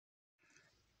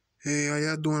Hey, how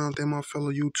y'all doing out there, my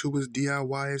fellow YouTubers,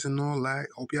 DIYers, and all that?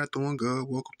 Hope y'all doing good.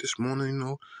 Woke up this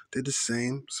morning, did the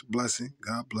same. It's a blessing.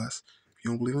 God bless. If you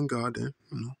don't believe in God, then,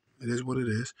 it is what it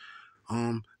is.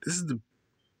 This is the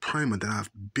primer that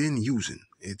I've been using.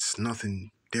 It's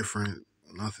nothing different,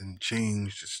 nothing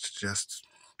changed. It's just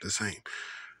the same.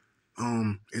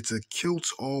 It's a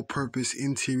Kilts all-purpose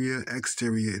interior,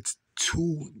 exterior. It's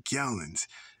 2 gallons.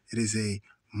 It is a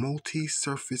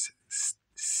multi-surface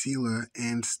sealer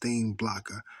and stain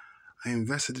blocker. I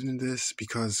invested in this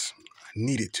because I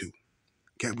needed to.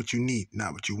 Get what you need,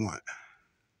 not what you want.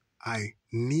 I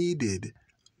needed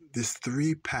this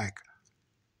 3-pack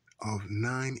of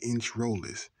 9-inch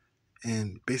rollers.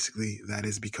 And basically, that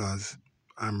is because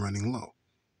I'm running low.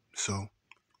 So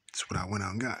that's what I went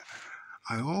out and got.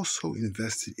 I also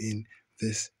invested in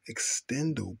this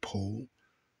extendo pole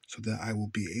so that I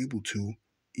will be able to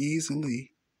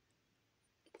easily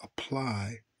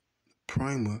apply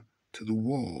primer to the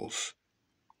walls.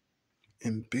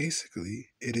 And basically,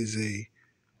 it is a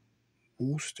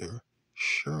Wooster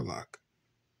Sherlock.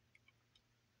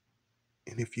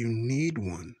 And if you need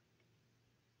one,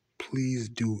 please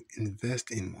do invest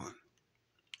in one.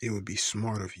 It would be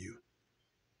smart of you.